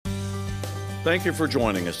Thank you for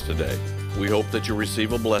joining us today. We hope that you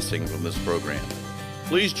receive a blessing from this program.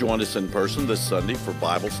 Please join us in person this Sunday for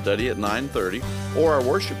Bible study at 9:30 or our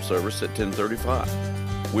worship service at 10:35.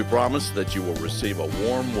 We promise that you will receive a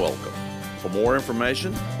warm welcome. For more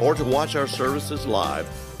information or to watch our services live,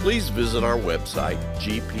 please visit our website,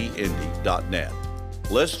 gpindy.net.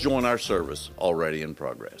 Let's join our service already in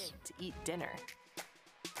progress. To eat dinner.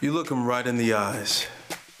 You look them right in the eyes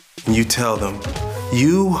and you tell them,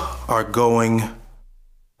 you are going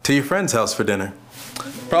to your friend's house for dinner.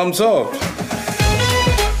 Problem solved.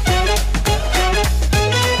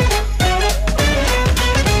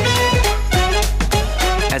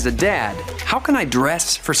 As a dad, how can I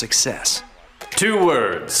dress for success? 2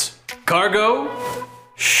 words: cargo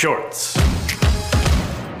shorts.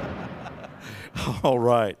 All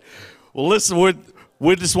right. Well, listen,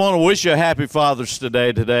 we just want to wish you a happy Father's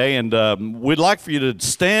Day today, and we'd like for you to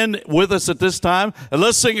stand with us at this time, and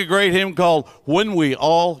let's sing a great hymn called When We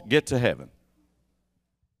All Get to Heaven.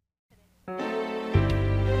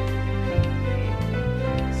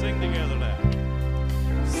 Sing together now.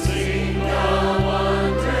 Sing the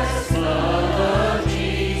wondrous love of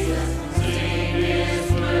Jesus, sing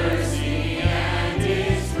His mercy and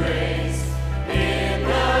His grace. In the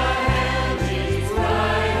heavens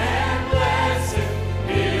bright and blessed,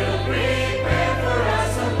 He'll prepare for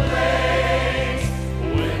us a place.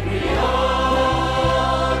 When we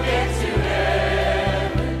all get to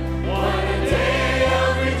heaven, what a day of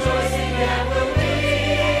rejoicing that will be.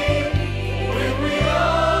 When we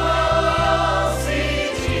all see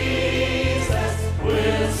Jesus,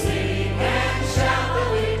 we'll sing and shout the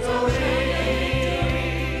victory.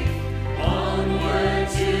 Onward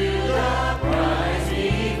to the prize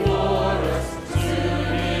before us,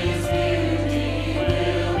 soon His beauty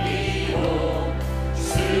will behold.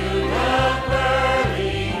 Soon the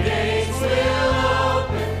pearly gates will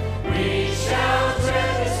open, we shall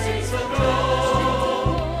tread the streets of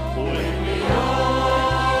gold. When we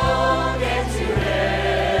all get to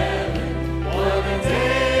heaven, what a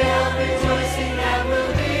day of rejoicing that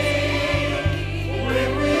will be.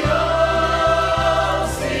 When we all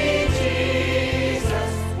see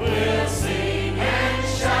Jesus, we'll sing and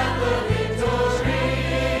shout the victory.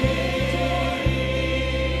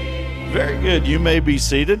 Very good. You may be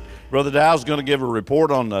seated. Brother Dow's going to give a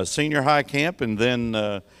report on senior high camp and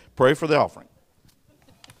then pray for the offering.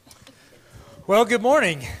 Well, good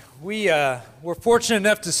morning. We're fortunate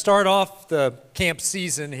enough to start off the camp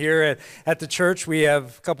season here at the church. We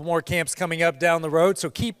have a couple more camps coming up down the road, so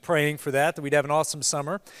keep praying for that we'd have an awesome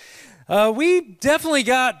summer. We definitely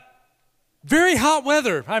got very hot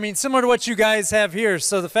weather. I mean, similar to what you guys have here.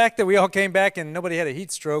 So the fact that we all came back and nobody had a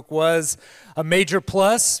heat stroke was a major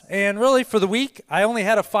plus. And really, for the week, I only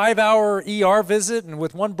had a 5-hour ER visit and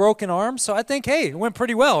with one broken arm. So I think, hey, it went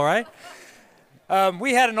pretty well, right?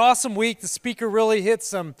 We had an awesome week. The speaker really hit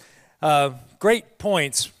some great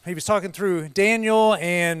points. He was talking through Daniel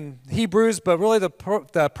and Hebrews, but really the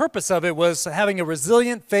purpose of it was having a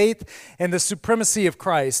resilient faith and the supremacy of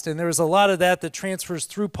Christ. And there was a lot of that transfers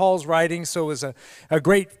through Paul's writing, so it was a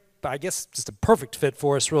great, I guess, just a perfect fit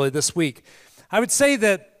for us really this week. I would say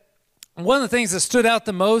that one of the things that stood out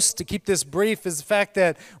the most, to keep this brief, is the fact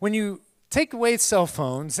that when you take away cell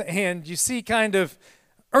phones and you see kind of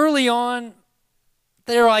early on,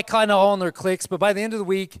 they're like kind of all in their cliques, but by the end of the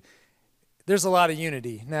week, there's a lot of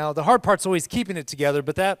unity. Now, the hard part's always keeping it together,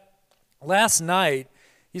 but that last night,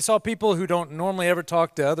 you saw people who don't normally ever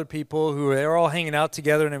talk to other people, who are all hanging out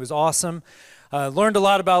together, and it was awesome. Learned a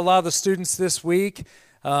lot about a lot of the students this week.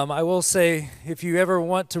 I will say, if you ever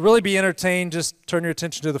want to really be entertained, just turn your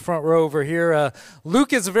attention to the front row over here.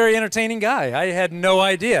 Luke is a very entertaining guy. I had no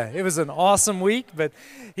idea. It was an awesome week, but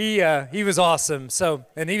he was awesome. So,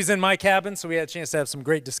 and he was in my cabin, so we had a chance to have some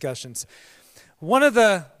great discussions. One of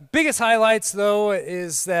the biggest highlights, though,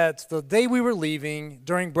 is that the day we were leaving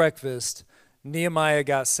during breakfast, Nehemiah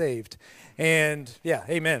got saved. And, yeah,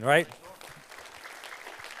 amen, right?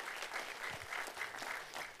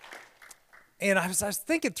 And I was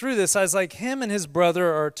thinking through this. I was like, him and his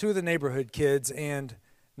brother are 2 of the neighborhood kids, and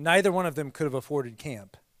neither one of them could have afforded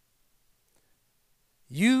camp.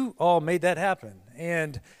 You all made that happen.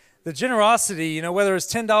 And the generosity, whether it's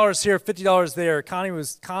 $10 here, $50 there, Connie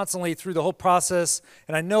was constantly through the whole process,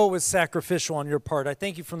 and I know it was sacrificial on your part. I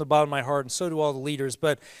thank you from the bottom of my heart, and so do all the leaders.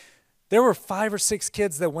 But there were 5 or 6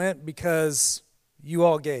 kids that went because you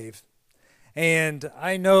all gave. And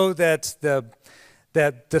I know that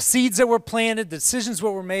the seeds that were planted, the decisions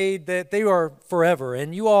that were made, that they are forever,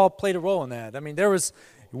 and you all played a role in that. I mean,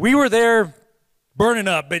 we were there burning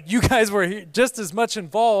up, but you guys were just as much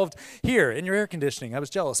involved here in your air conditioning. I was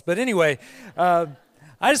jealous. But anyway,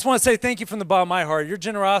 I just want to say thank you from the bottom of my heart. Your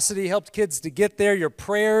generosity helped kids to get there. Your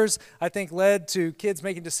prayers, I think, led to kids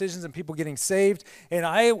making decisions and people getting saved. And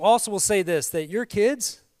I also will say this, that your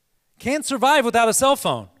kids can't survive without a cell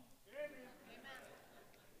phone.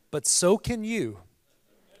 But so can you.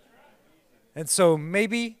 And so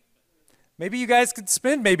maybe you guys could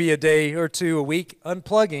spend maybe a day or two a week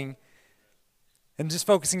unplugging and just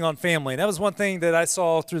focusing on family. And that was one thing that I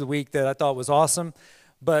saw through the week that I thought was awesome.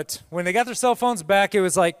 But when they got their cell phones back, it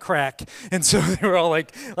was like crack. And so they were all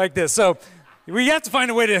like this. So we have to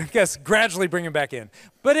find a way to, I guess, gradually bring them back in.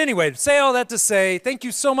 But anyway, say all that to say, thank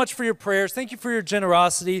you so much for your prayers. Thank you for your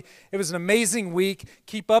generosity. It was an amazing week.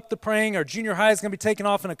 Keep up the praying. Our junior high is going to be taking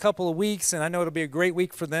off in a couple of weeks, and I know it'll be a great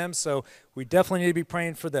week for them, so we definitely need to be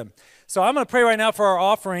praying for them. So I'm going to pray right now for our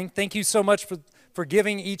offering. Thank you so much for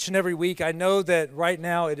giving each and every week. I know that right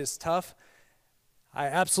now it is tough. I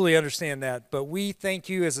absolutely understand that, but we thank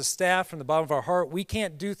you as a staff from the bottom of our heart. We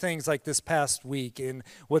can't do things like this past week and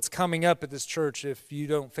what's coming up at this church if you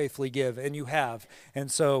don't faithfully give, and you have. And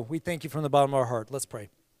so we thank you from the bottom of our heart. Let's pray.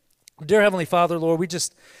 Dear Heavenly Father, Lord, we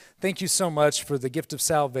just thank you so much for the gift of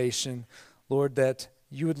salvation, Lord, that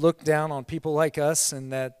you would look down on people like us and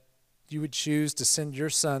that you would choose to send your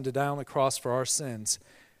Son to die on the cross for our sins,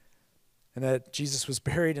 and that Jesus was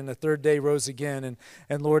buried and the third day rose again.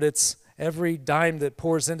 And Lord, it's every dime that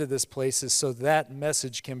pours into this place is so that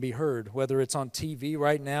message can be heard, whether it's on TV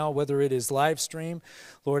right now, whether it is live stream.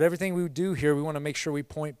 Lord, everything we do here, we want to make sure we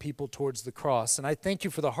point people towards the cross. And I thank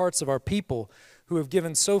you for the hearts of our people who have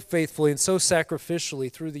given so faithfully and so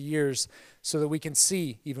sacrificially through the years so that we can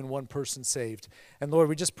see even one person saved. And Lord,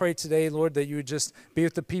 we just pray today, Lord, that you would just be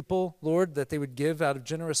with the people, Lord, that they would give out of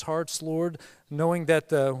generous hearts, Lord, knowing that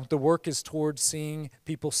the work is towards seeing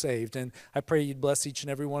people saved. And I pray you'd bless each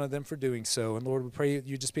and every one of them for doing so. And Lord, we pray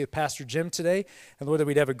you'd just be with Pastor Jim today. And Lord, that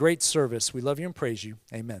we'd have a great service. We love you and praise you.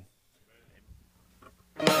 Amen.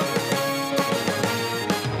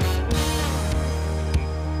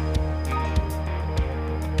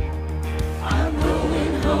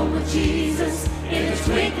 Home with Jesus in the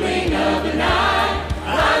twinkling of an eye.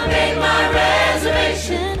 I made my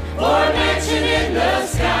reservation for a mansion in the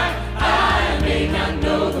sky. I may not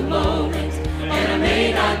know the moment, and I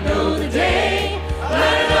may not know the day, but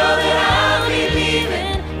I know that I'll be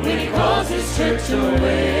leaving when he calls his church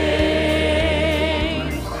away.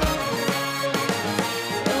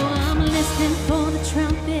 Oh, I'm listening for the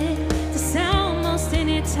trumpet to sound most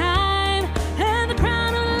any time, and the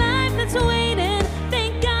crown of life that's waiting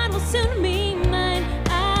soon be mine.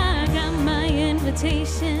 I got my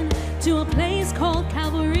invitation to a place called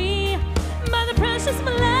Calvary. By the precious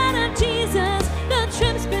blood of Jesus, the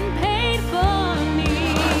trip's been paid for me.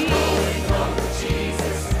 I'm going home with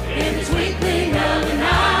Jesus in the twinkling of an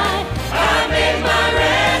eye. I made my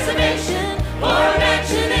reservation for a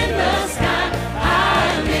mansion in the sky.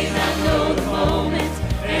 I may not know the moment,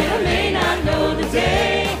 and I may not know the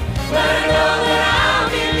day, but I know that I'll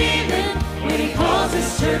be leaving when he calls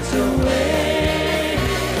his church away.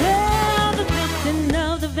 Well, the captain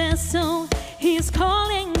of the vessel, he's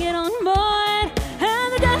calling it on board,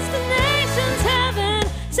 and the destination's heaven,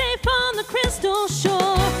 safe on the crystal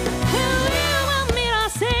shore. And we will meet our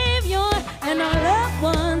Savior and our loved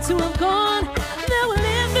ones who have gone. They will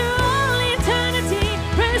live through all eternity.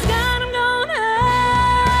 Praise God, I'm going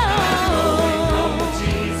home with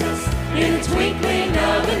Jesus in the twinkling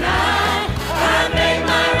of an eye. I made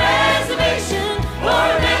my reservation for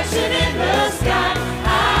a mansion in the sky.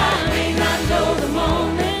 I may not know the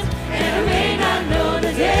moment, and I may not know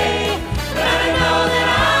the day, but I know that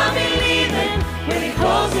I'll be leaving when he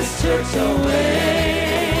calls his church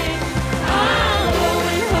away. I'm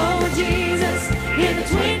going home with Jesus in the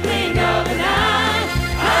twinkling of an eye.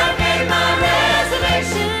 I made my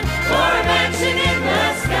reservation for a mansion in the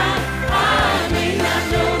sky. I may not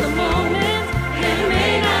know the moment, and I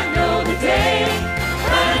may not know the day,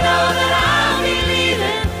 but I know that I'll be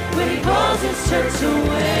leaving when he calls his church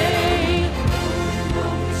away.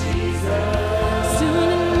 Home with Jesus. soon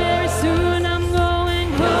and very soon I'm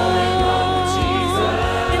going home with Jesus.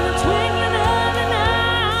 In the twinkling of an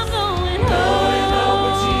eye, I'm going home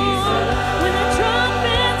with Jesus. When the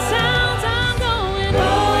trumpet sounds, I'm going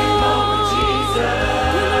home with Jesus.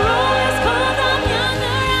 When the roll is called, I'm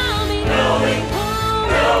younger, I'll be Going, home.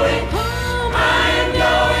 going, Home. I am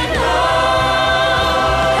going home.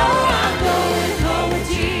 I'm going home with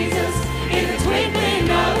Jesus in the twinkling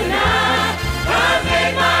of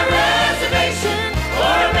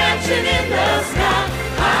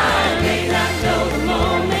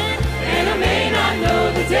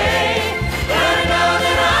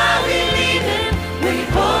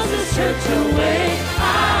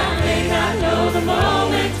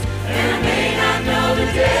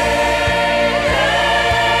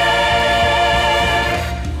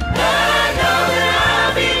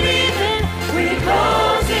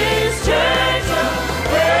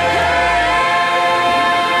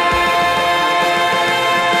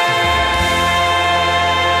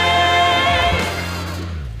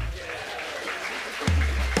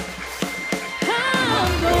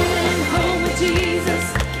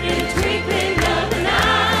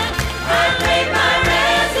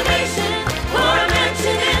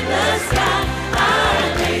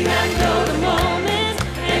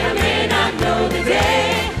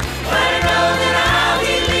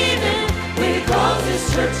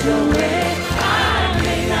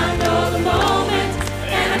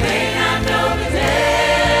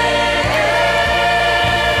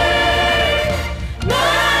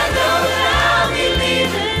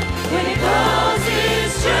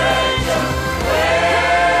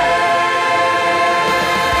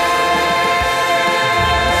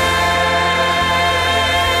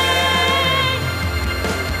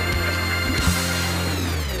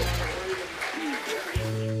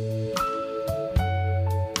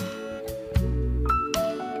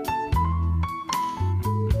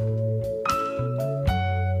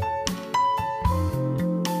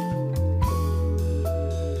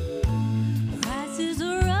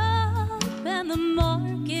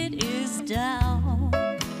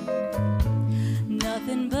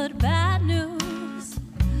nothing but bad news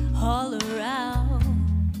all around.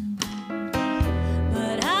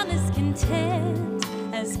 But I'm as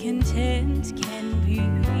content can be,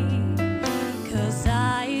 'cause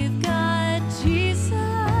I've got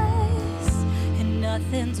Jesus and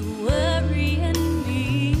nothing's worrying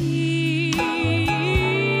me.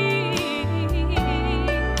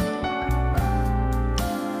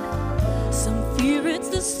 Some fear it's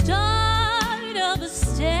the start of a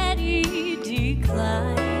steady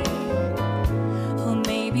decline, or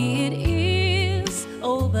maybe it is,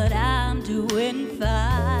 oh, but I'm doing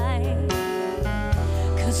fine.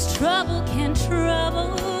 'Cause trouble can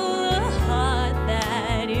trouble a heart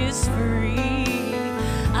that is free.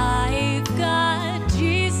 I've got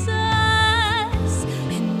Jesus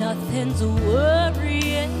and nothing's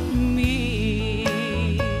worrying me.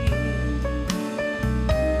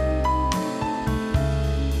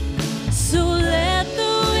 So let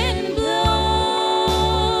the wind blow,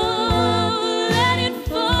 let it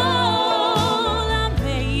fall. I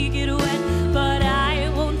may get wet, but I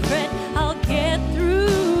won't fret. I'll get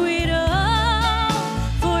through it all.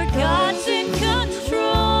 For God's in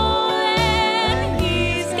control and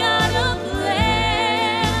He's got a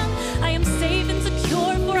plan. I am safe and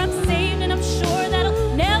secure, for I'm saved and I'm sure that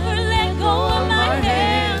I'll never let go of my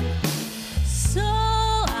hand. So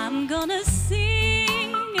I'm gonna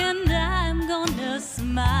sing and I'm gonna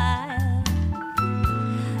smile.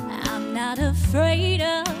 I'm not afraid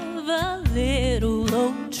of a little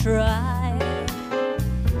old trial,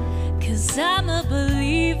 'cause I'm a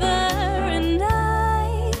believer and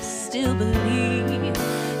I still believe.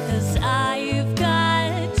 'Cause I've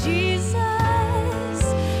got Jesus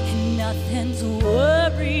and nothing's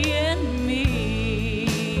worrying me.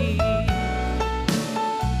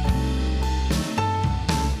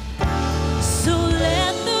 So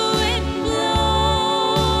let the wind blow,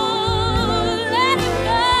 let it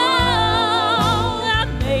go. I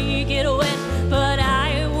may get wet, but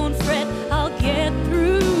I won't fret. I'll get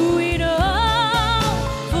through it all.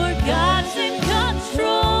 For God's in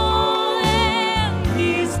control and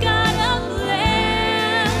He's got a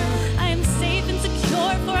plan. I am safe and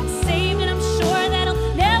secure, for I'm saved and I'm sure that I'll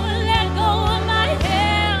never let go of my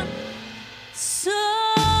hand. So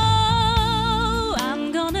I'm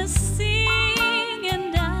gonna sing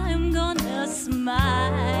and I'm gonna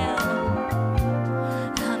smile.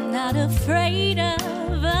 I'm not afraid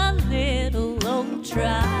of a little old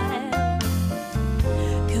trial,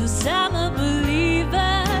 'cause I'm a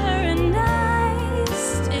believer and I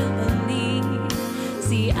still believe.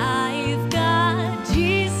 See, I've got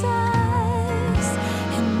Jesus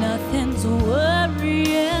and nothing's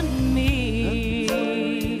worrying me.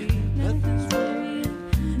 Nothing's worrying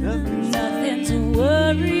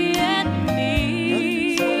me.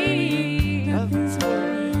 Nothing's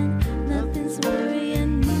worrying. Nothing's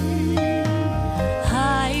worrying me.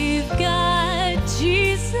 I've got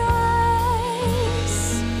Jesus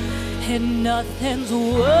and nothing's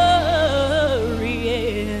worrying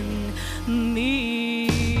me.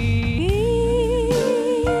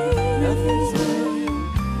 Nothing's worrying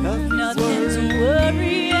me.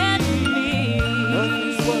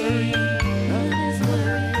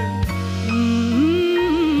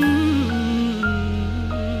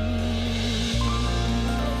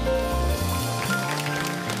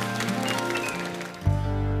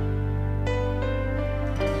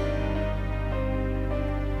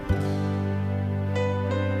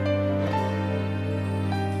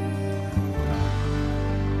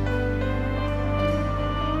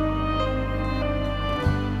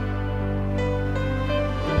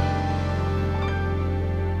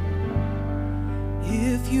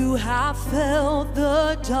 If you have felt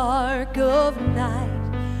the dark of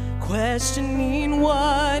night, questioning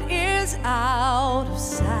what is out of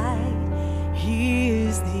sight, He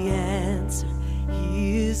is the answer,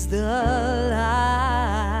 He is the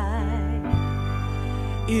light.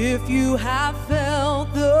 If you have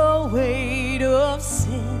felt the weight of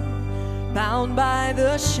sin, bound by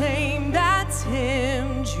the shame that's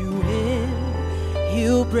hemmed you in,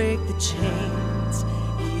 He'll break the chains,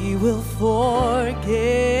 He will forgive.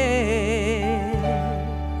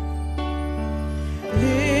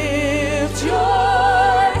 Lift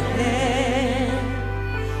your head,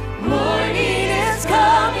 morning is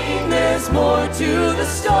coming, there's more to the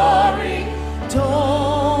story.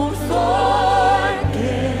 Don't forget,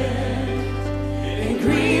 in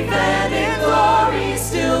grief and in glory,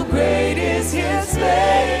 still great is His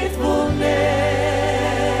faithfulness.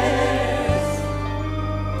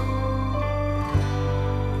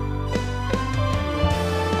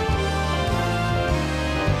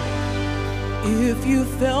 If you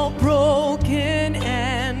felt broken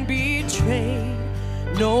and betrayed,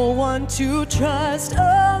 No one to trust,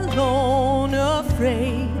 alone,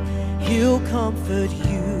 afraid. He'll comfort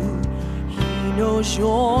you. He knows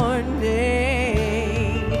your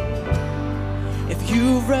name. If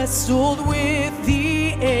you've wrestled with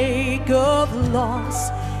the ache of loss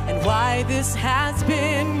and why this has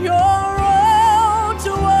been your road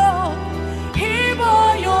to walk, He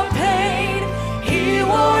bore your pain, He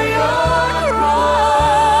wore your cross.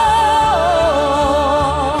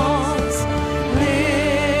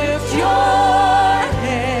 Lift your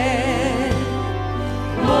head.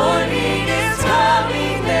 Morning is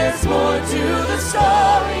coming, there's more to the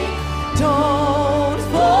story. Don't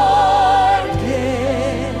forget.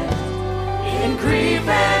 In grief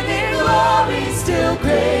and in glory, still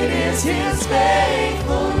great is His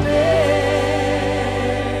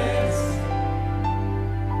faithfulness.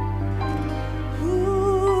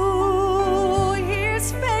 Ooh,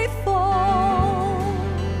 He's faithful.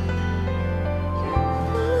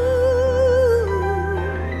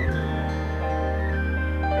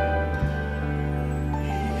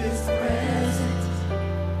 He is present,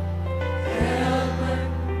 helper,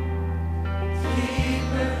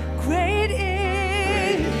 keeper. Great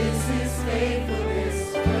is His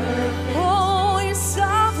faithfulness. Oh, He's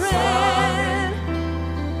sovereign.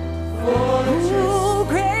 Ooh,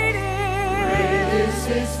 great is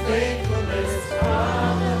His faithfulness.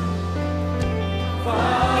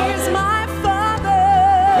 He's my Father.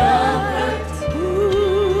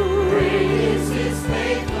 Ooh, great is His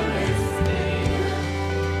faithfulness.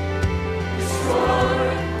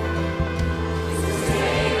 Restorer,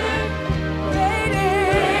 Sustainer. Great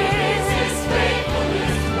is His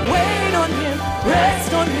faithfulness. Wait on Him,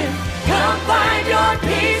 rest on Him. Come find your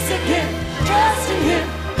peace again. Trust in Him,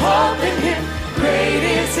 hope in Him. Great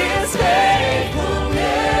is His faithfulness.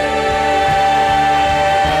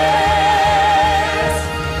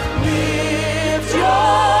 Lift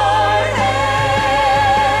your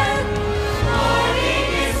head. Morning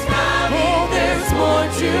is coming. Oh, there's more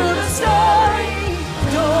to the story.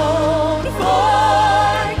 Don't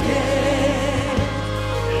forget.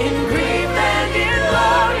 In grief and in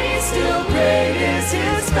glory, still great is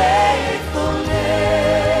His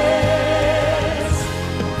faithfulness.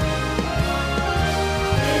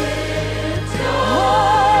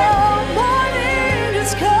 Oh, morning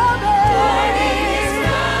is coming.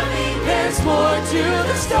 There's more to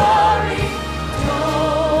the story.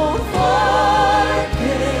 Don't forget.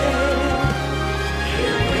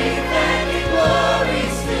 In grief and in glory,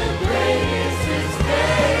 still great is His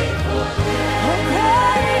faithfulness. Oh,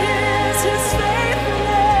 great is His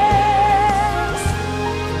faithfulness.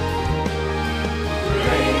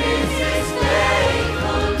 Great is His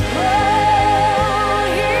faithfulness. Oh,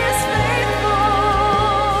 He is faithful.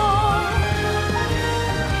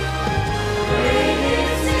 Great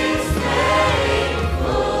is His faithfulness.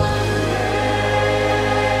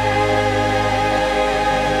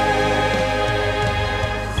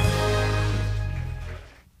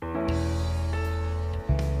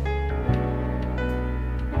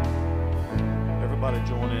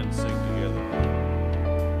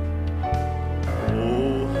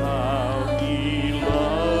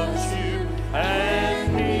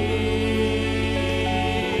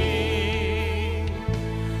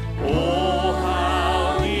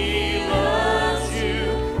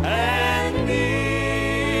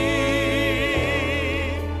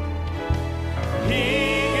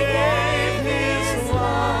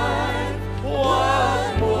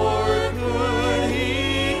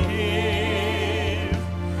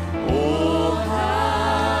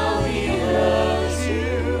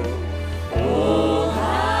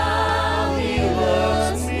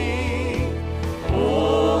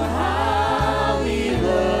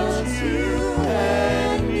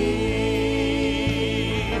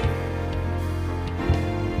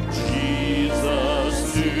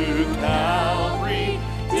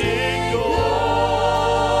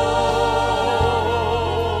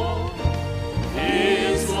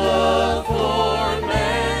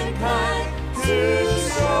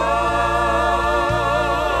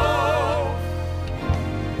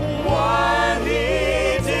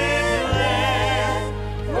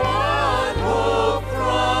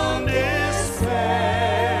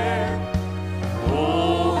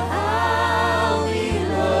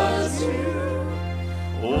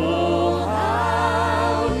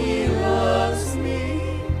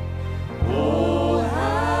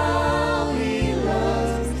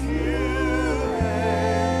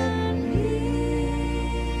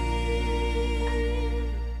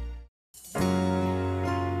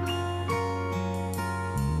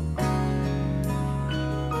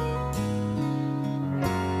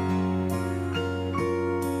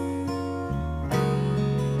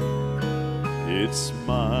 It's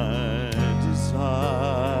my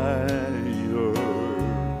desire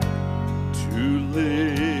to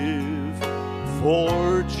live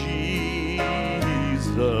for Jesus.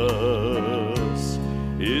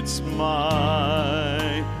 It's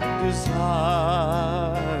my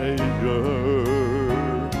desire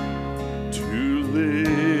to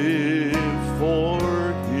live for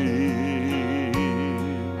Him.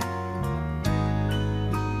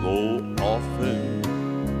 Though often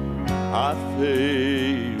I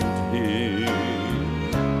failed Him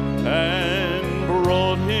and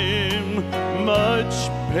brought Him much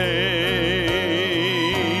pain,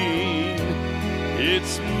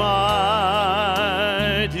 it's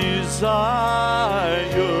my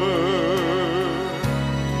desire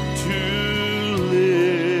to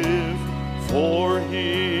live for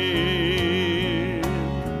Him.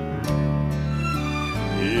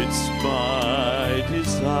 It's my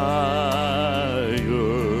desire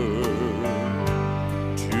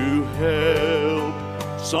to help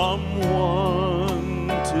someone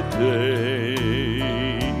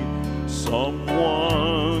today,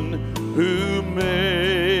 someone who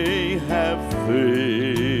may have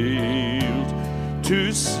failed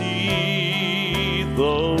to see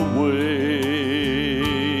the way.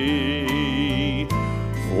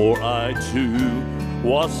 For I too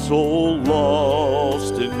was so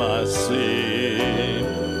lost in my sin,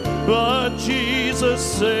 but Jesus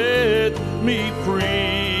set me free.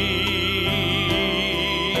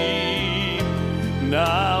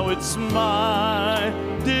 Now it's my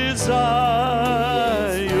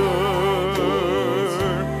desire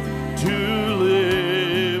to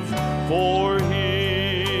live for Him.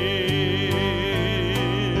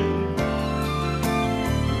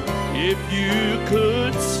 If you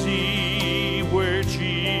could see where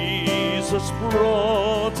Jesus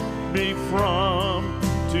brought me from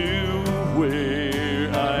to where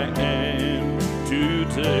I am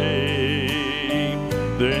today,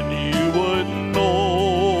 then you would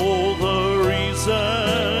know the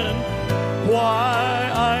reason why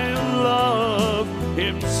I love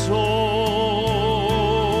Him so.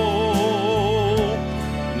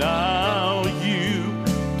 Now you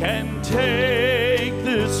can take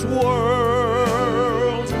this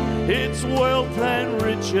world, its wealth and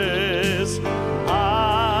riches.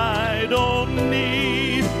 I don't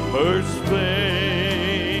need earth's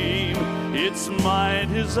fame. It's my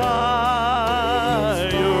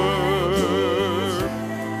desire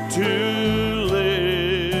to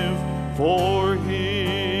live for Him.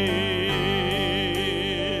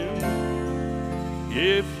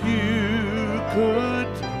 If you could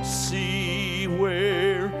see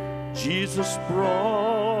where Jesus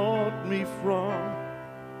brought me from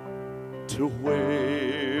to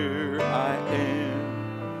where I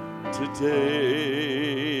am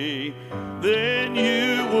today, then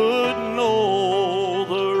you would know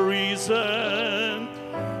the reason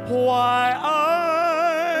why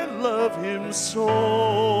I love Him so.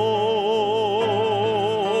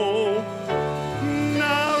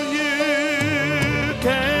 Now you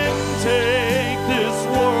can take this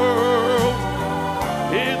world,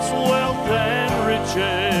 its wealth and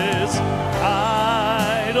riches.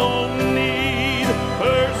 I don't need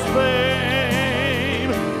earth's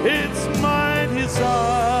fame. It's my desire.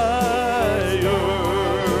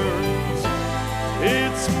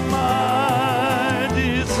 It's my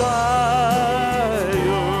desire.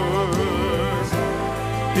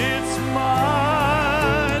 It's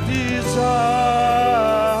my desire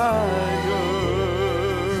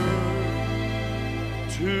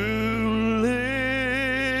to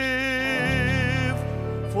live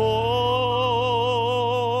for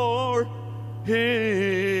Him.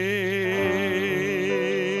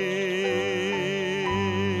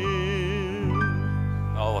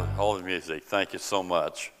 All the music, thank you so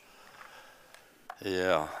much.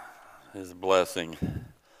 Yeah, it's a blessing.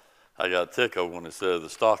 I got tickled when it said the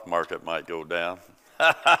stock market might go down.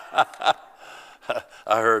 I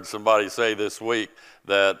heard somebody say this week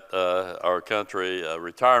that our country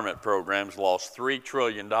retirement programs lost $3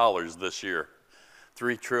 trillion this year.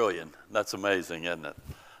 $3 trillion. That's amazing, isn't it?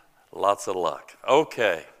 Lots of luck.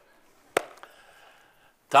 Okay.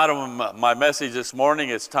 Title of my message this morning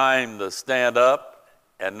is Time to Stand Up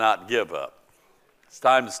and Not Give Up. It's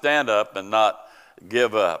time to stand up and not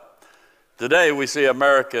give up. Today we see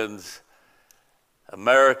America's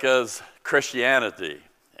Christianity,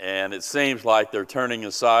 and it seems like they're turning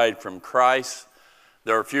aside from Christ.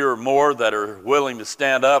 There are fewer and more that are willing to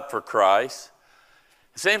stand up for Christ.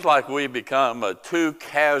 It seems like we've become a too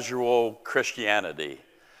casual Christianity,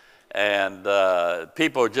 and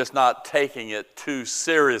people are just not taking it too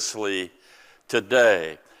seriously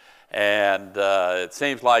today. And it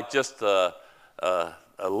seems like just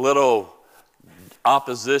a little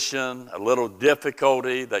opposition, a little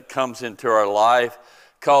difficulty that comes into our life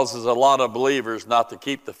causes a lot of believers not to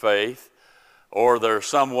keep the faith, or they're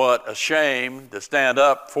somewhat ashamed to stand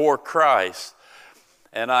up for Christ.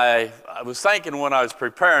 And I was thinking when I was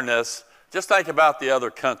preparing this, just think about the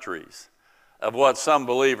other countries of what some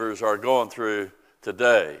believers are going through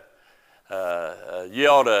today. You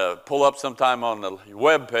ought to pull up sometime on the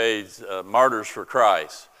webpage, Martyrs for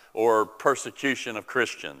Christ, or Persecution of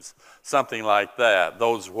Christians, something like that,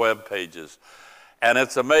 those web pages. And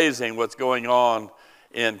it's amazing what's going on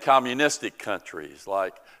in communistic countries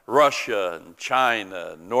like Russia and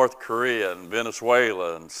China, North Korea and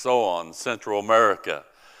Venezuela and so on, Central America.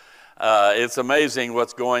 It's amazing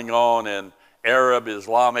what's going on in Arab,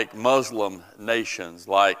 Islamic, Muslim nations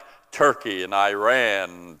like Turkey and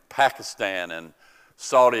Iran, Pakistan and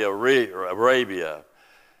Saudi Arabia.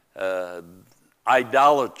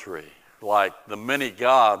 Idolatry, like the many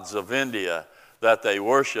gods of India that they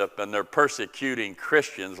worship, and they're persecuting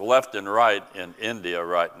Christians left and right in India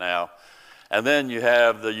right now. And then you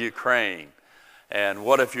have the Ukraine. And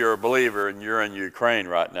what if you're a believer and you're in Ukraine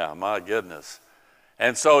right now? My goodness.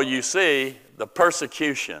 And so you see the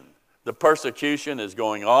persecution. The persecution is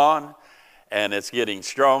going on, and it's getting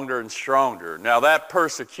stronger and stronger. Now that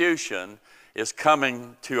persecution is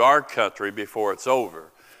coming to our country before it's over.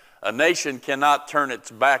 A nation cannot turn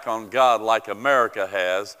its back on God like America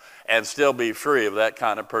has and still be free of that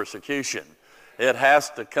kind of persecution. It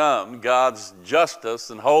has to come. God's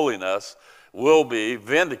justice and holiness will be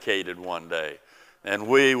vindicated one day, and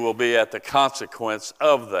we will be at the consequence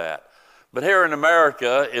of that. But here in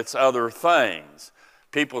America, it's other things.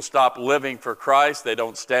 People stop living for Christ. They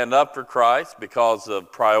don't stand up for Christ because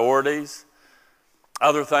of priorities.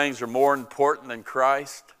 Other things are more important than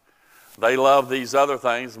Christ. They love these other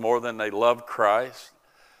things more than they love Christ.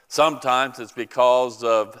 Sometimes it's because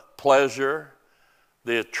of pleasure,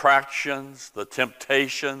 the attractions, the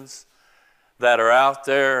temptations that are out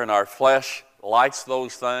there, and our flesh likes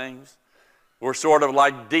those things. We're sort of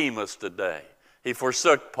like Demas today. He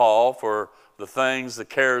forsook Paul for the things, the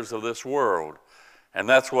cares of this world. And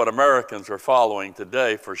that's what Americans are following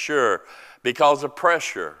today for sure, because of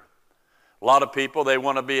pressure. A lot of people, they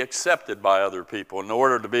want to be accepted by other people. In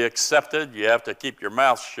order to be accepted, you have to keep your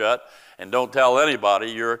mouth shut and don't tell anybody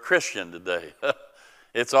you're a Christian today.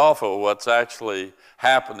 It's awful what's actually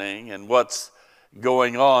happening and what's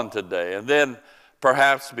going on today. And then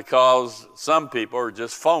perhaps because some people are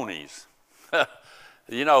just phonies.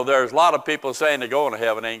 You know, there's a lot of people saying they're going to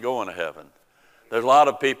heaven, ain't going to heaven. There's a lot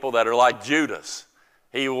of people that are like Judas.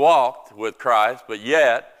 He walked with Christ, but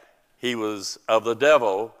yet he was of the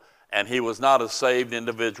devil, and he was not a saved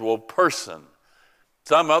individual person.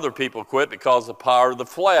 Some other people quit because of the power of the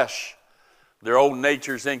flesh. Their old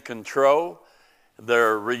nature's in control.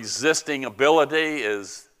 Their resisting ability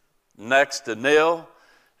is next to nil,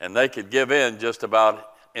 and they could give in just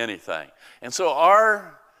about anything. And so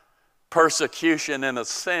our persecution, in a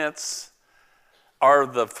sense, are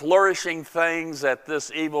the flourishing things that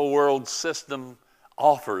this evil world system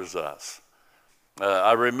offers us.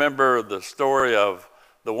 I remember the story of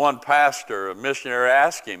the one pastor, a missionary,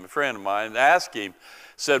 asked him, a friend of mine, asked him,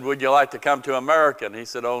 said, would you like to come to America? And he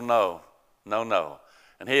said, oh, no.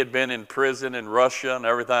 And he had been in prison in Russia and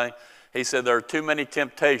everything. He said, there are too many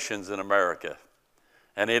temptations in America.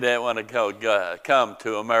 And he didn't want to come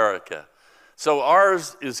to America. So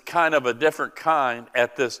ours is kind of a different kind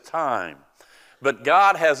at this time. But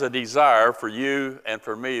God has a desire for you and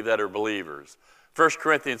for me that are believers. 1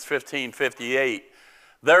 Corinthians 15:58.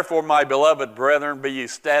 Therefore, my beloved brethren, be ye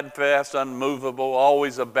steadfast, unmovable,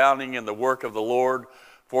 always abounding in the work of the Lord,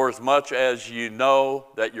 for as much as you know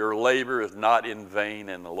that your labor is not in vain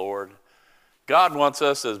in the Lord. God wants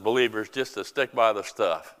us as believers just to stick by the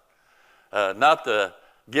stuff. Not to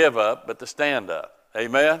give up, but to stand up.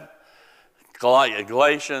 Amen?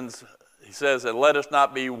 Galatians, he says, and let us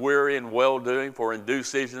not be weary in well-doing, for in due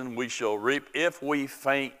season we shall reap if we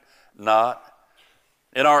faint not.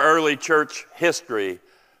 In our early church history,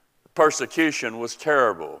 persecution was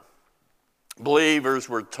terrible. Believers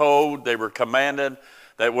were told, they were commanded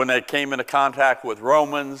that when they came into contact with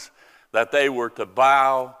Romans, that they were to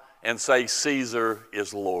bow and say, Caesar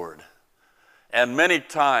is Lord. And many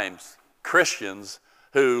times, Christians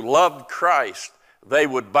who loved Christ, they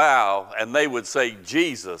would bow and they would say,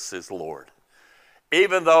 Jesus is Lord,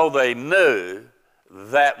 even though they knew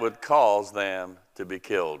that would cause them to be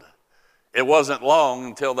killed. It wasn't long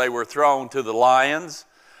until they were thrown to the lions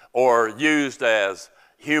or used as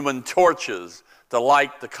human torches to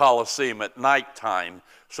light the Colosseum at nighttime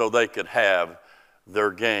so they could have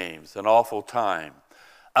their games. An awful time.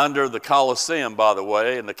 under the Colosseum, by the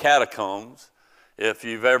way, in the catacombs. If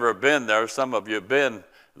you've ever been there, some of you have been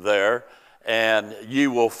there, and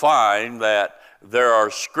you will find that there are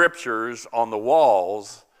scriptures on the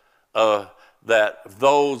walls that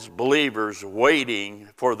those believers waiting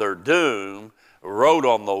for their doom wrote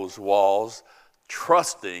on those walls,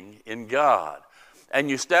 trusting in God. And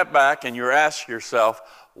you step back and you ask yourself,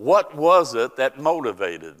 what was it that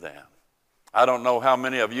motivated them? I don't know how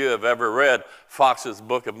many of you have ever read Fox's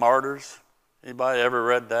Book of Martyrs. Anybody ever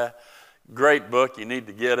read that? Great book, you need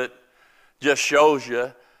to get it. Just shows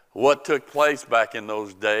you what took place back in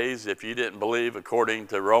those days. If you didn't believe according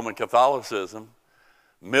to Roman Catholicism,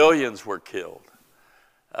 millions were killed.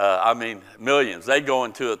 Millions. They go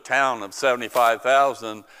into a town of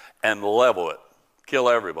 75,000 and level it, kill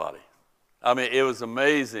everybody. It was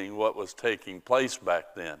amazing what was taking place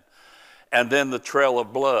back then. And then the Trail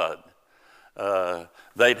of Blood.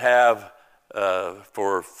 They'd have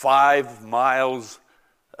for 5 miles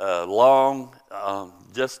long,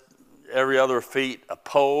 just every other feet, a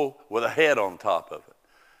pole with a head on top of it,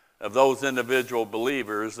 of those individual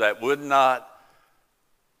believers that would not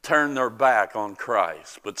turn their back on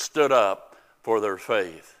Christ, but stood up for their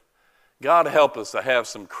faith. God help us to have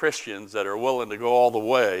some Christians that are willing to go all the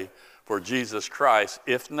way for Jesus Christ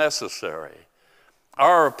if necessary.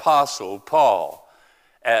 Our apostle, Paul,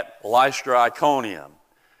 at Lystra, Iconium,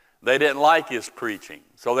 they didn't like his preaching,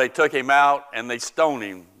 so they took him out and they stoned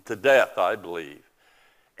him to death, I believe.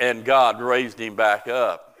 And God raised him back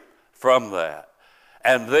up from that.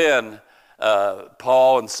 And then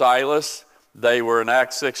Paul and Silas, they were in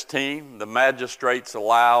Acts 16. The magistrates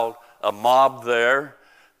allowed a mob there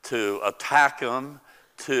to attack them,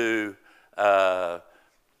 to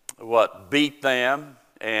beat them,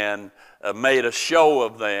 and made a show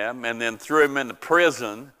of them, and then threw them into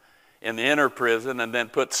prison, in the inner prison, and then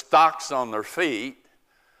put stocks on their feet.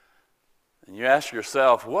 And you ask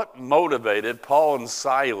yourself, what motivated Paul and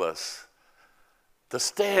Silas to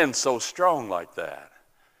stand so strong like that?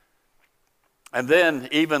 And then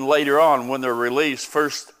even later on when they're released, 1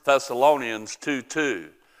 Thessalonians 2:2.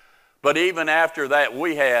 But even after that,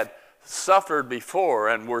 we had suffered before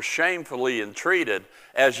and were shamefully entreated.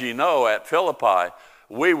 As you know, at Philippi,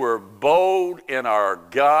 we were bold in our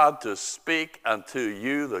God to speak unto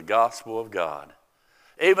you the gospel of God.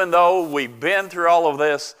 Even though we've been through all of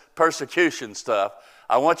this persecution stuff,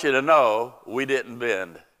 I want you to know we didn't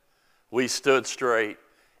bend. We stood straight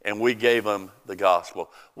and we gave them the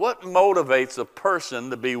gospel. What motivates a person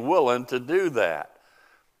to be willing to do that?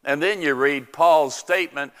 And then you read Paul's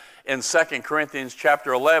statement in 2 Corinthians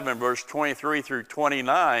chapter 11, verse 23 through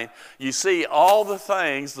 29. You see all the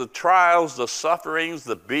things, the trials, the sufferings,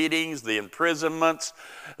 the beatings, the imprisonments,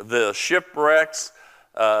 the shipwrecks,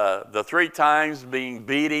 the 3 times being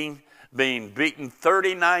beaten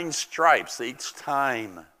 39 stripes each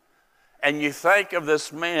time. And you think of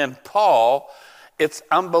this man, Paul, it's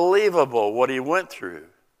unbelievable what he went through.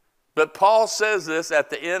 But Paul says this at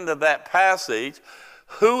the end of that passage,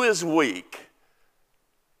 who is weak?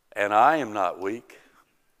 And I am not weak.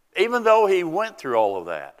 Even though he went through all of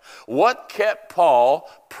that. What kept Paul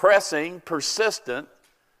pressing, persistent,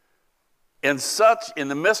 in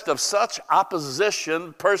the midst of such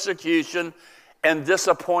opposition, persecution, and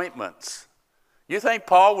disappointments? You think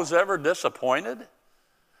Paul was ever disappointed?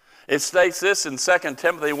 It states this in 2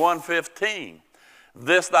 Timothy 1:15.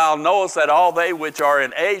 This thou knowest, that all they which are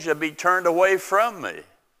in Asia be turned away from me.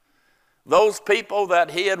 Those people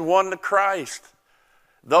that he had won to Christ.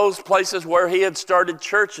 Those places where he had started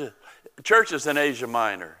churches in Asia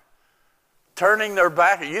Minor. Turning their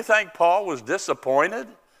back. You think Paul was disappointed?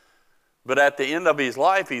 But at the end of his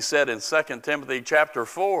life, he said in 2 Timothy chapter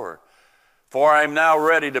 4, for I am now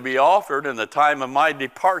ready to be offered, and the time of my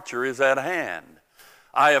departure is at hand.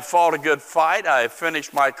 I have fought a good fight. I have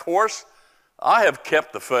finished my course. I have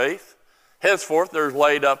kept the faith. Henceforth there is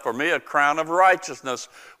laid up for me a crown of righteousness,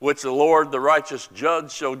 which the Lord, the righteous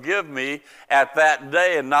judge, shall give me at that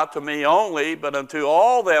day, and not to me only, but unto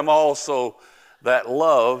all them also that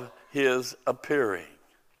love his appearing.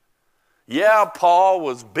 Yeah, Paul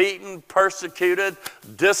was beaten, persecuted,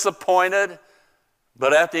 disappointed,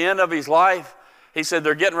 but at the end of his life, he said,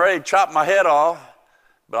 they're getting ready to chop my head off,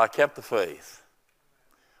 but I kept the faith.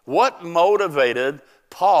 What motivated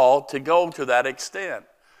Paul to go to that extent?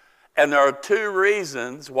 And there are 2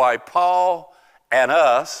 reasons why Paul and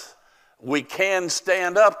us, we can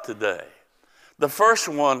stand up today. The first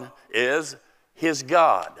one is his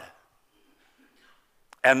God.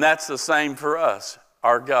 And that's the same for us,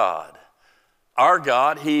 our God. Our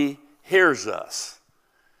God, he hears us.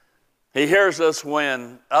 He hears us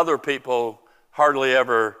when other people hardly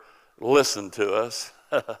ever listen to us.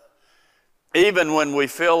 Even when we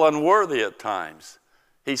feel unworthy at times,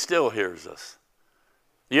 he still hears us.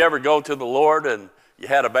 You ever go to the Lord and you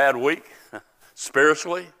had a bad week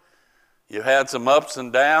spiritually? You had some ups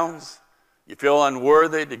and downs. You feel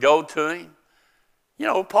unworthy to go to him. You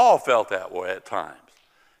know, Paul felt that way at times.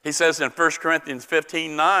 He says in 1 Corinthians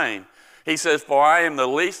 15:9, he says, "For I am the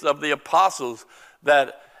least of the apostles,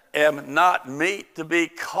 that am not meet to be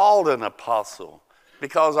called an apostle,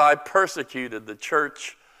 because I persecuted the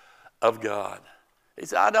church of God." He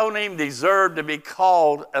said, I don't even deserve to be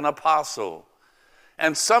called an apostle.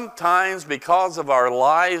 And sometimes because of our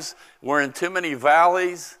lives, we're in too many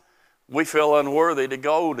valleys, we feel unworthy to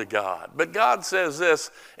go to God. But God says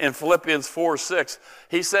this in Philippians 4:6.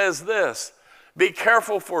 He says this, "Be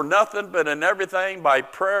careful for nothing, but in everything by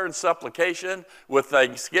prayer and supplication with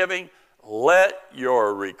thanksgiving, let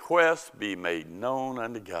your requests be made known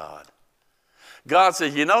unto God." God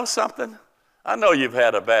says, you know something? I know you've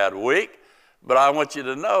had a bad week, but I want you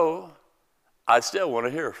to know I still want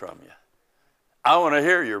to hear from you. I want to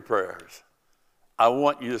hear your prayers. I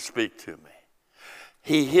want you to speak to me.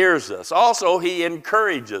 He hears us. Also, he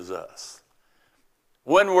encourages us.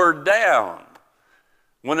 When we're down,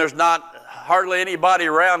 when there's not hardly anybody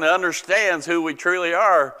around that understands who we truly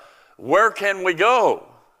are, where can we go?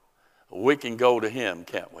 We can go to him,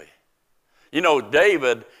 can't we? You know,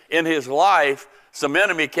 David, in his life, some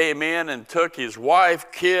enemy came in and took his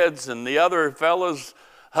wife, kids, and the other fellows'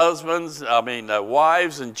 husbands,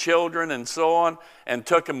 wives and children and so on, and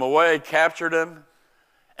took him away, captured him.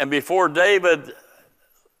 And before David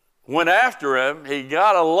went after him, he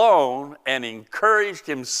got alone and encouraged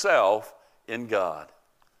himself in God.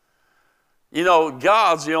 You know,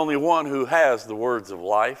 God's the only one who has the words of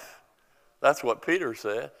life. That's what Peter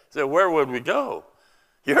said. He said, where would we go?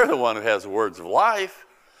 You're the one who has the words of life.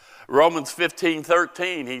 Romans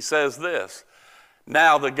 15:13, he says this,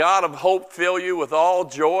 "Now the God of hope fill you with all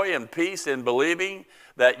joy and peace in believing,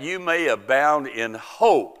 that you may abound in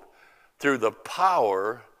hope through the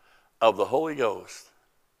power of the Holy Ghost."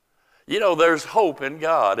 You know, there's hope in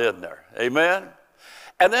God, isn't there? Amen?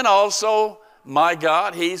 And then also, my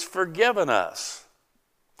God, he's forgiven us.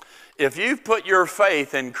 If you've put your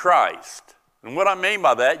faith in Christ, and what I mean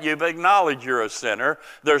by that, you've acknowledged you're a sinner.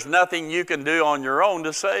 There's nothing you can do on your own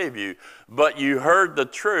to save you. But you heard the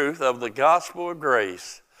truth of the gospel of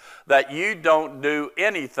grace, that you don't do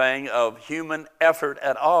anything of human effort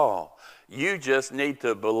at all. You just need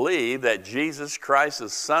to believe that Jesus Christ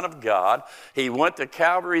is Son of God. He went to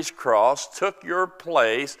Calvary's cross, took your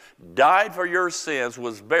place, died for your sins,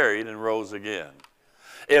 was buried, and rose again.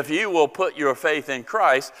 If you will put your faith in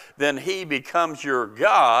Christ, then he becomes your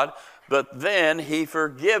God, but then he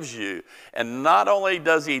forgives you. And not only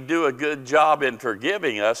does he do a good job in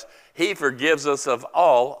forgiving us, he forgives us of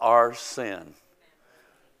all our sin.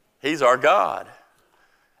 He's our God.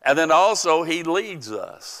 And then also he leads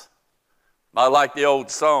us. I like the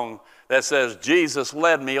old song that says, "Jesus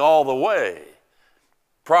led me all the way."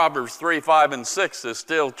 Proverbs 3:5-6 is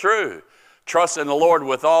still true. "Trust in the Lord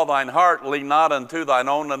with all thine heart, lean not unto thine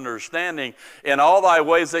own understanding. In all thy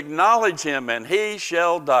ways acknowledge him, and he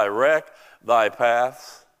shall direct thy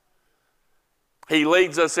paths." He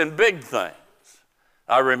leads us in big things.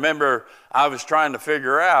 I remember I was trying to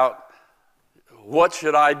figure out, what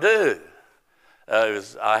should I do?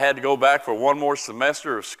 I had to go back for one more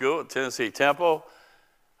semester of school at Tennessee Temple.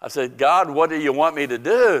 I said, God, what do you want me to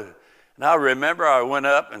do? And I remember I went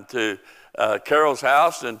up into Carol's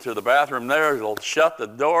house, into the bathroom there, shut the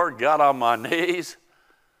door, got on my knees,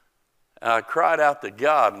 and I cried out to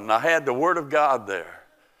God, and I had the Word of God there.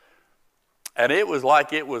 And it was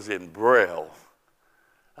like it was in Braille.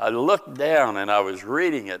 I looked down and I was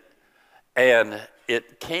reading it, and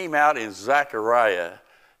it came out in Zechariah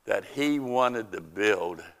that he wanted to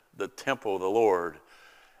build the temple of the Lord.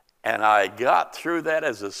 And I got through that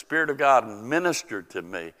as the Spirit of God ministered to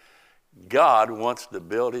me. God wants to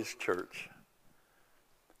build his church.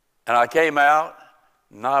 And I came out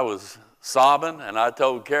and I was sobbing, and I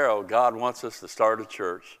told Carol, God wants us to start a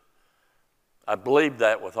church. I believed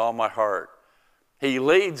that with all my heart. He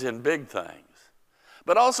leads in big things,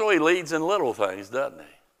 but also he leads in little things, doesn't he?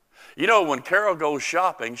 You know, when Carol goes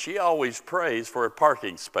shopping, she always prays for a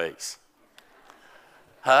parking space.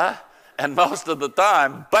 And most of the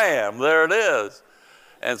time, bam, there it is.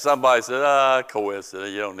 And somebody said,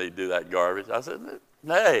 coincidence, you don't need to do that garbage. I said,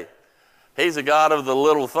 hey, he's a God of the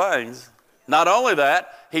little things. Not only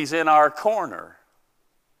that, he's in our corner.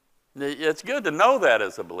 It's good to know that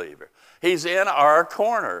as a believer. He's in our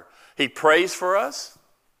corner. He prays for us.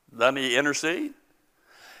 Doesn't he intercede?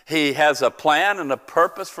 He has a plan and a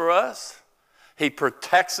purpose for us. He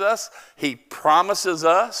protects us. He promises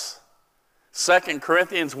us. 2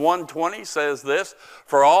 Corinthians 1:20 says this,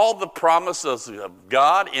 for all the promises of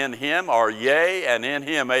God in him are yea, and in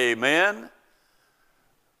him amen.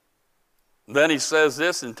 Then he says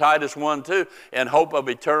this in Titus 1:2, in hope of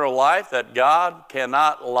eternal life, that God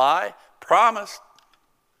cannot lie, promised.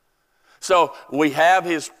 So we have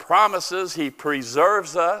his promises. He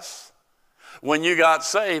preserves us. When you got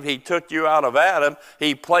saved, he took you out of Adam.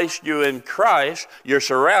 He placed you in Christ. You're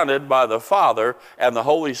surrounded by the Father and the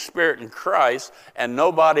Holy Spirit in Christ, and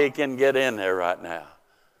nobody can get in there right now.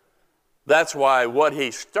 That's why what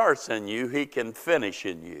he starts in you, he can finish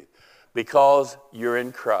in you, because you're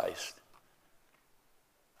in Christ.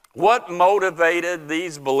 What motivated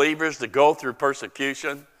these believers to go through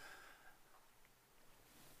persecution?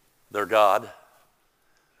 Their God.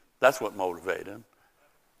 That's what motivated them.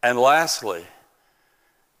 And lastly,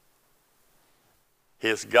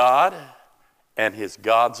 his God and his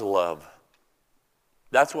God's love.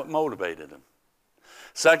 That's what motivated him.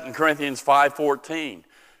 2 Corinthians 5:14,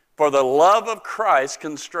 for the love of Christ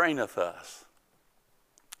constraineth us.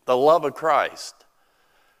 The love of Christ.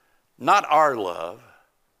 Not our love,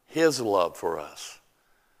 his love for us.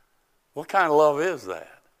 What kind of love is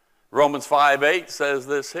that? Romans 5:8 says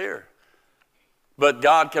this here. But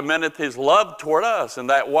God commendeth his love toward us, and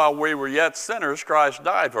that while we were yet sinners, Christ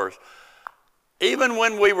died for us. Even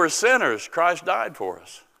when we were sinners, Christ died for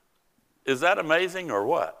us. Is that amazing or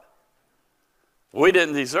what? We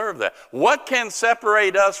didn't deserve that. What can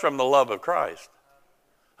separate us from the love of Christ?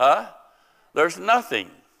 There's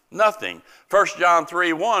nothing. Nothing. 1 John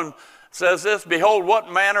 3:1 says this, behold,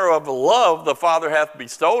 what manner of love the Father hath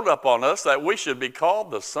bestowed upon us, that we should be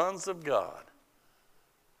called the sons of God.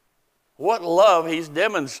 What love he's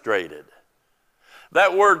demonstrated.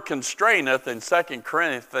 That word constraineth in 2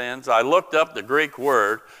 Corinthians, I looked up the Greek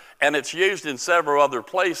word, and it's used in several other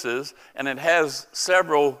places, and it has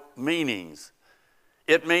several meanings.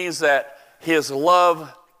 It means that his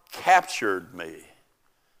love captured me.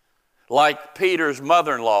 Like Peter's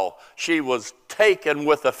mother-in-law, she was taken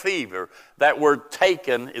with a fever. That word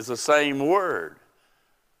taken is the same word.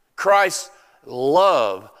 Christ's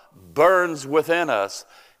love burns within us.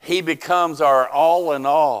 He becomes our all in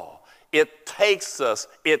all. It takes us,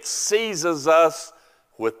 it seizes us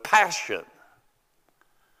with passion.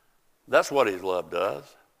 That's what his love does.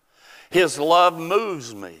 His love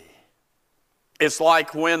moves me. It's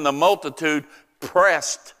like when the multitude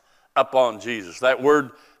pressed upon Jesus. That word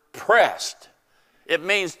pressed, it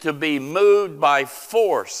means to be moved by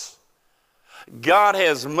force. God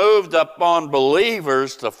has moved upon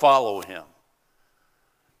believers to follow him.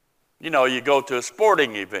 You know, you go to a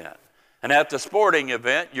sporting event, and at the sporting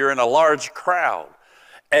event, you're in a large crowd,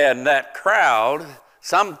 and that crowd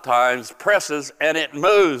sometimes presses and it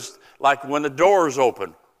moves like when the doors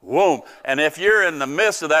open, whoom. And if you're in the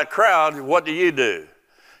midst of that crowd, what do?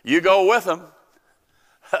 You go with them.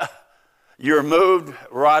 You're moved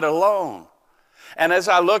right along. And as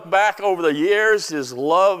I look back over the years, his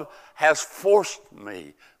love has forced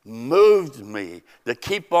me, moved me to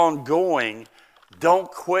keep on going. Don't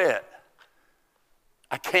quit.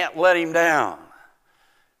 I can't let him down.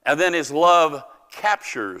 And then his love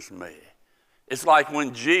captures me. It's like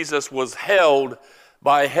when Jesus was held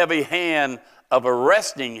by a heavy hand of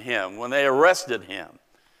arresting him, when they arrested him.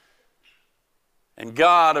 And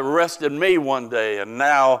God arrested me one day, and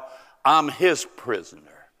now I'm his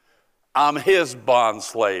prisoner. I'm his bond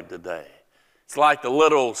slave today. It's like the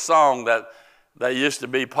little song that used to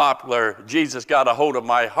be popular, Jesus got a hold of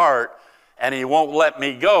my heart, and he won't let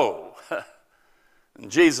me go. And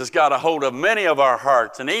Jesus got a hold of many of our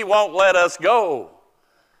hearts, and he won't let us go.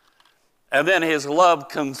 And then his love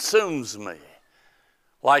consumes me.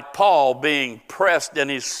 Like Paul being pressed in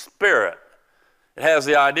his spirit. It has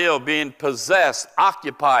the idea of being possessed,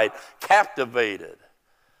 occupied, captivated.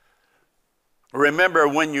 Remember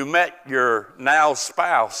when you met your now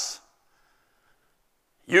spouse,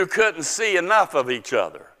 you couldn't see enough of each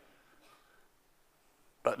other.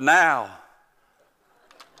 But now,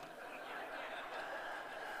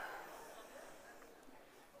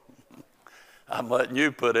 I'm letting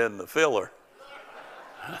you put in the filler.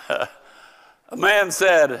 A man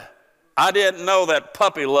said, I didn't know that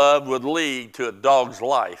puppy love would lead to a dog's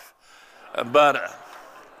life, but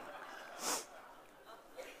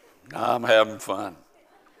I'm having fun.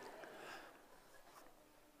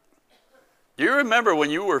 Do you remember when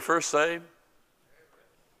you were first saved?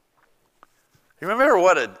 You remember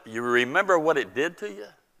what it did to you?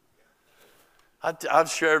 I've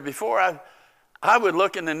shared before. I would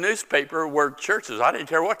look in the newspaper where churches, I didn't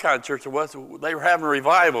care what kind of church it was, they were having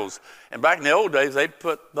revivals. And back in the old days, they'd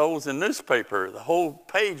put those in newspaper. The whole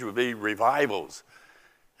page would be revivals.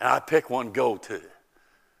 And I'd pick one go to.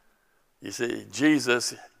 You see,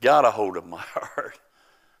 Jesus got a hold of my heart.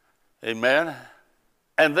 Amen.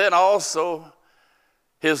 And then also,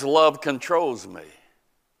 his love controls me.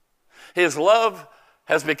 His love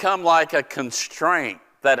has become like a constraint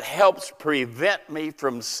that helps prevent me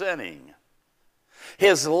from sinning.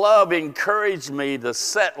 His love encouraged me to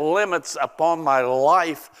set limits upon my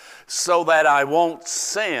life so that I won't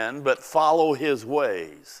sin but follow his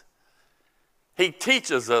ways. He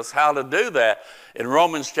teaches us how to do that in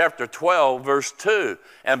Romans chapter 12, verse 2.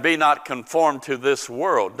 And be not conformed to this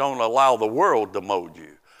world. Don't allow the world to mold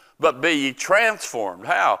you. But be ye transformed.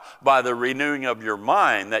 How? By the renewing of your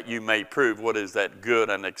mind, that you may prove what is that good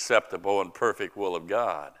and acceptable and perfect will of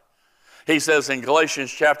God. He says in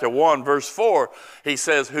Galatians chapter 1, verse 4, he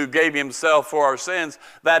says, who gave himself for our sins,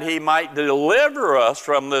 that he might deliver us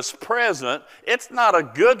from this present. It's not a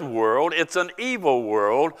good world, it's an evil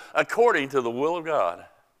world, according to the will of God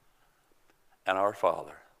and our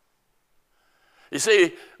Father. You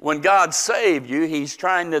see, when God saved you, he's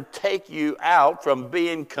trying to take you out from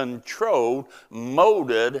being controlled,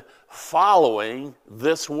 molded, following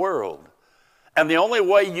this world. And the only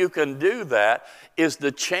way you can do that is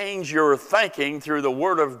to change your thinking through the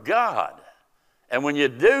Word of God. And when you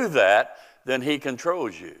do that, then he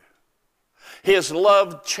controls you. His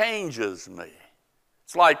love changes me.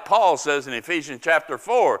 It's like Paul says in Ephesians chapter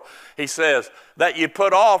 4. He says that you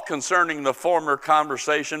put off concerning the former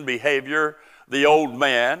conversation, behavior, the old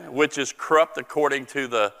man, which is corrupt according to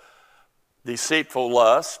the deceitful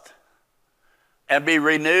lust, and be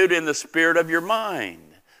renewed in the spirit of your mind,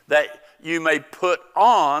 that you may put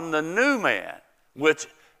on the new man, which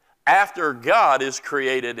after God is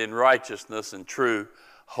created in righteousness and true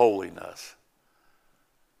holiness.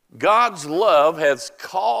 God's love has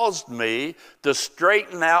caused me to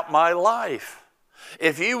straighten out my life.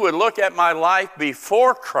 If you would look at my life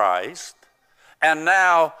before Christ and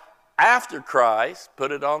now after Christ,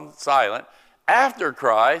 put it on silent, after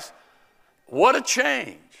Christ, what a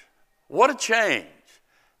change. What a change.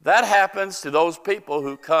 That happens to those people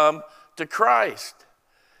who come to Christ.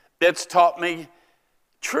 It's taught me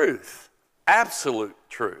truth, absolute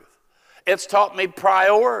truth. It's taught me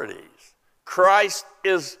priorities. Christ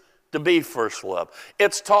is to be first love.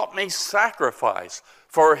 It's taught me sacrifice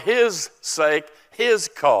for his sake, his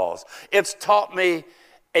cause. It's taught me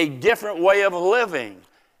a different way of living,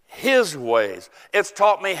 his ways. It's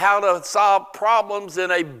taught me how to solve problems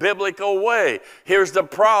in a biblical way. Here's the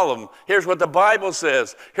problem. Here's what the Bible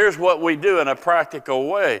says. Here's what we do in a practical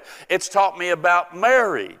way. It's taught me about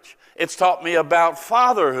marriage. It's taught me about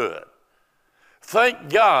fatherhood. Thank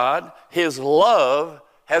God his love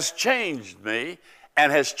has changed me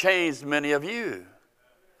and has changed many of you.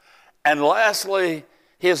 And lastly,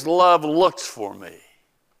 his love looks for me.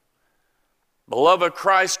 The love of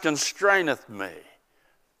Christ constraineth me.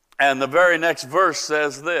 And the very next verse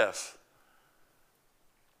says this,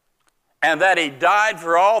 and that he died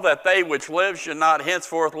for all, that they which live should not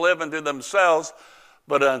henceforth live unto themselves,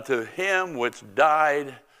 but unto him which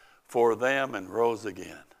died for them and rose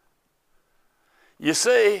again. You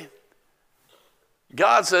see,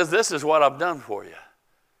 God says, this is what I've done for you.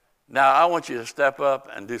 Now I want you to step up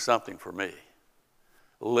and do something for me.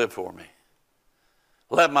 Live for me.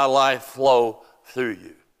 Let my life flow through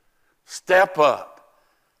you. Step up.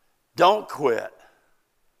 Don't quit.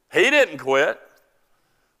 He didn't quit.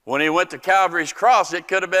 When he went to Calvary's cross, it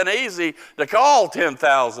could have been easy to call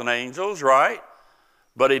 10,000 angels, right?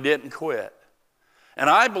 But he didn't quit. And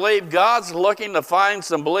I believe God's looking to find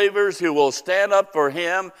some believers who will stand up for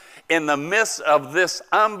him in the midst of this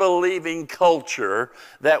unbelieving culture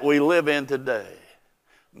that we live in today,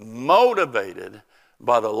 motivated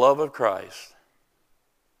by the love of Christ.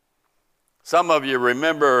 Some of you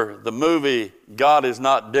remember the movie God Is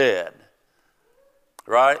Not Dead,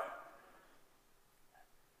 right?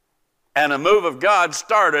 And the move of God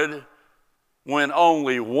started when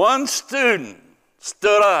only one student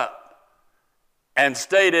stood up and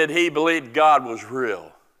stated he believed God was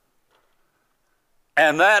real.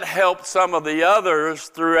 And that helped some of the others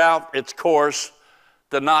throughout its course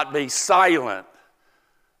to not be silent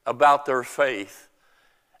about their faith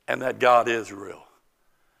and that God is real.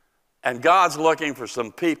 And God's looking for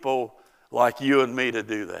some people like you and me to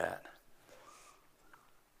do that.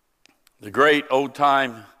 The great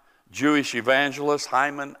old-time Jewish evangelist,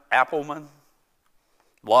 Hyman Appleman,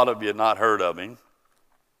 a lot of you have not heard of him.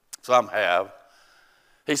 Some have.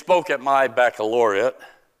 He spoke at my baccalaureate.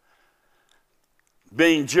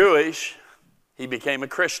 Being Jewish, he became a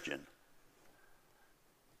Christian.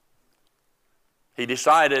 He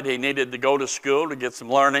decided he needed to go to school to get some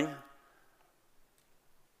learning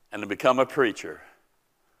and to become a preacher.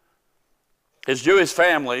 His Jewish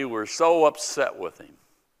family were so upset with him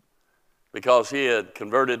because he had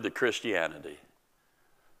converted to Christianity.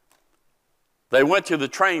 They went to the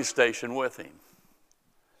train station with him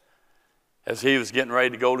as he was getting ready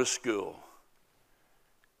to go to school.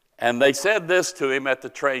 And they said this to him at the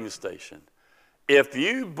train station: if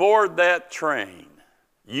you board that train,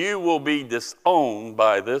 you will be disowned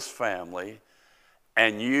by this family,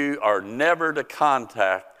 and you are never to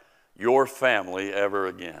contact your family ever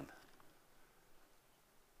again.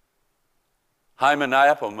 Hyman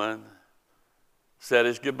Appleman said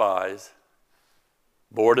his goodbyes,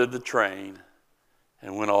 boarded the train,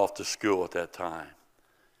 and went off to school at that time.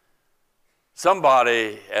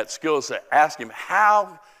 Somebody at school asked him,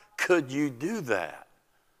 how could you do that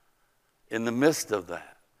in the midst of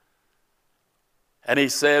that? And he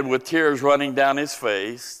said, with tears running down his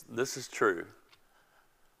face, this is true.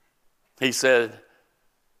 He said,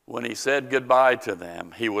 when he said goodbye to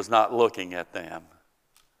them, he was not looking at them.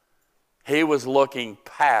 He was looking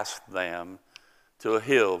past them to a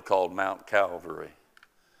hill called Mount Calvary,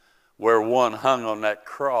 where one hung on that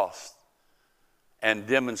cross and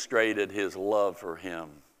demonstrated his love for him.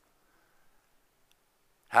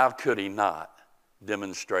 How could he not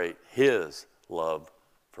demonstrate his love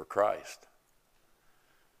for Christ?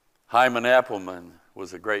 Hyman Appleman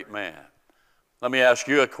was a great man. Let me ask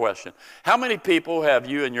you a question. How many people have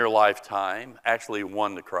you in your lifetime actually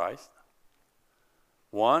won to Christ?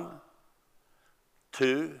 1,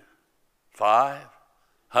 2,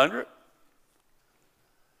 500?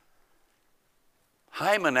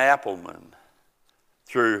 Hyman Appleman,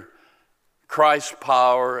 through Christ's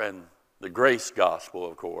power and the grace gospel,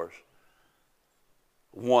 of course,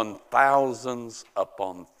 won thousands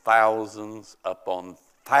upon thousands upon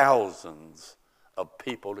thousands of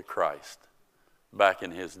people to Christ back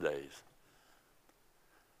in his days.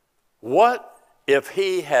 What if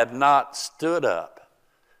he had not stood up?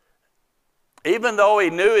 Even though he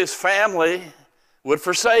knew his family would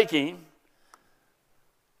forsake him,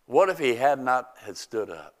 what if he had stood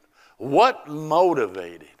up? What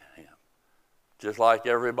motivated him? Just like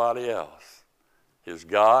everybody else, his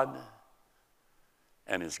God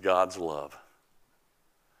and his God's love.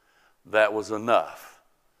 That was enough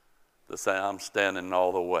to say, I'm standing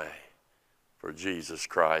all the way for Jesus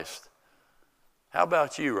Christ. How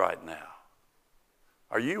about you right now?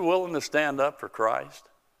 Are you willing to stand up for Christ?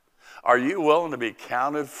 Are you willing to be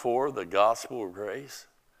counted for the gospel of grace?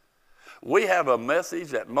 We have a message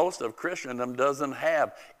that most of Christendom doesn't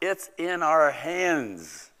have. It's in our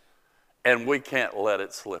hands, and we can't let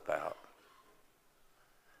it slip out.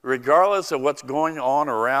 Regardless of what's going on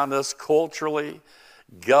around us culturally,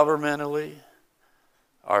 governmentally,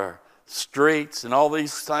 our streets and all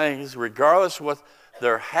these things, regardless of what,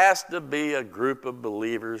 there has to be a group of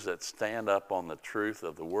believers that stand up on the truth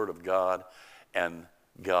of the Word of God and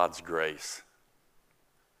God's grace.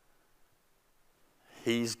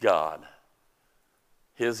 He's God.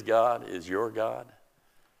 His God is your God,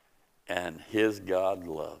 and his God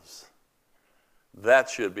loves. That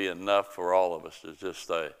should be enough for all of us to just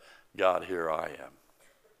say, God, here I am.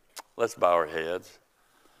 Let's bow our heads.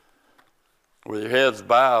 With your heads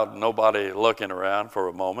bowed, nobody looking around for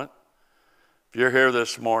a moment. If you're here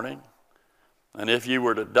this morning, and if you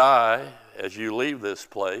were to die as you leave this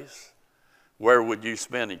place, where would you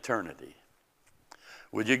spend eternity?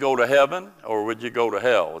 Would you go to heaven or would you go to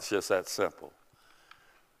hell? It's just that simple.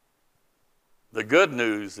 The good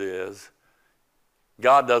news is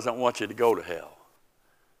God doesn't want you to go to hell.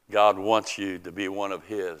 God wants you to be one of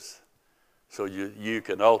his so you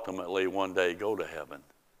can ultimately one day go to heaven.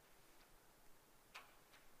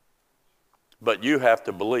 But you have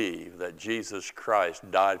to believe that Jesus Christ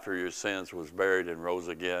died for your sins, was buried, and rose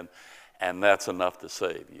again, and that's enough to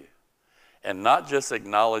save you. And not just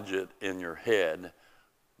acknowledge it in your head,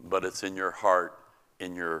 but it's in your heart,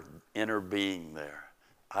 in your inner being there.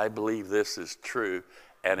 I believe this is true,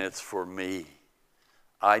 and it's for me.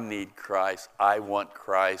 I need Christ. I want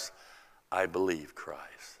Christ. I believe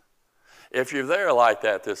Christ. If you're there like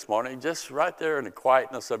that this morning, just right there in the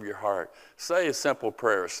quietness of your heart, say a simple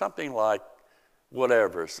prayer, something like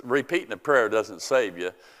whatever. Repeating the prayer doesn't save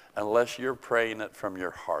you unless you're praying it from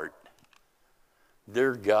your heart.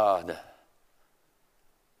 Dear God,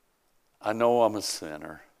 I know I'm a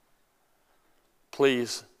sinner.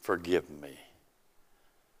 Please forgive me.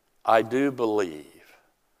 I do believe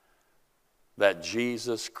that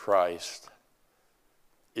Jesus Christ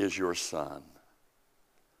is your Son.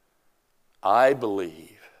 I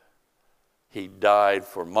believe He died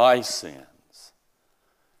for my sins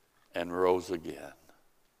and rose again.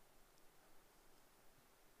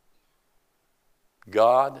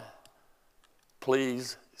 God,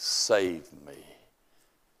 please save me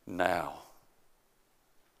now,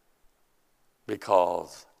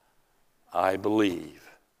 because I believe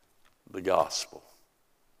the gospel.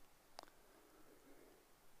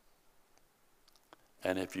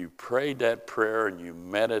 And if you prayed that prayer and you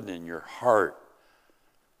meant it in your heart,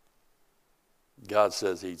 God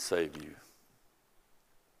says he'd save you.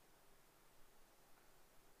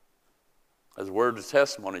 As a word of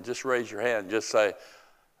testimony, just raise your hand. Just say,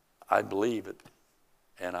 I believe it,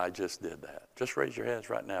 and I just did that. Just raise your hands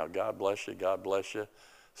right now. God bless you. God bless you.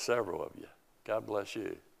 Several of you. God bless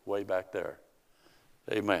you. Way back there.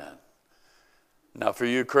 Amen. Now for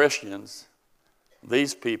you Christians,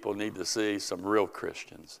 these people need to see some real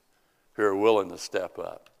Christians who are willing to step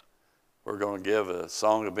up. We're going to give a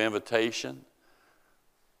song of invitation.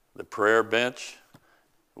 The prayer bench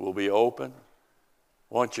will be open.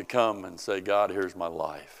 Why don't you come and say, God, here's my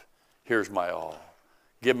life. Here's my all.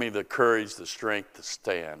 Give me the courage, the strength to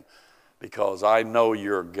stand, because I know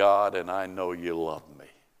you're God and I know you love me.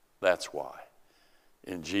 That's why.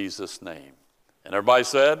 In Jesus' name. And everybody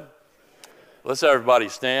said? Let's everybody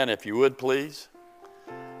stand, if you would, please.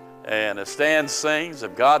 And as Stan sings,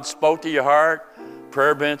 if God spoke to your heart,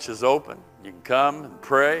 prayer bench is open. You can come and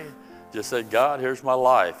pray. Just say, God, here's my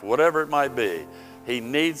life. Whatever it might be. He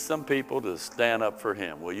needs some people to stand up for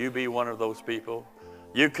him. Will you be one of those people?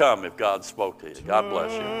 You come if God spoke to you. God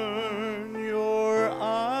bless you. Turn your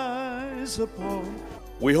eyes upon.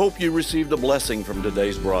 We hope you received a blessing from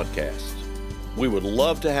today's broadcast. We would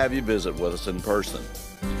love to have you visit with us in person.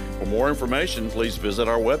 For more information, please visit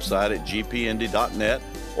our website at gpindy.net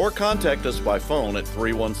or contact us by phone at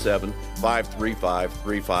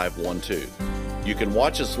 317-535-3512. You can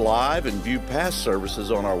watch us live and view past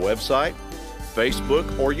services on our website, Facebook,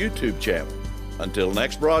 or YouTube channel. Until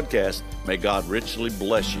next broadcast, may God richly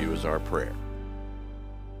bless you is our prayer.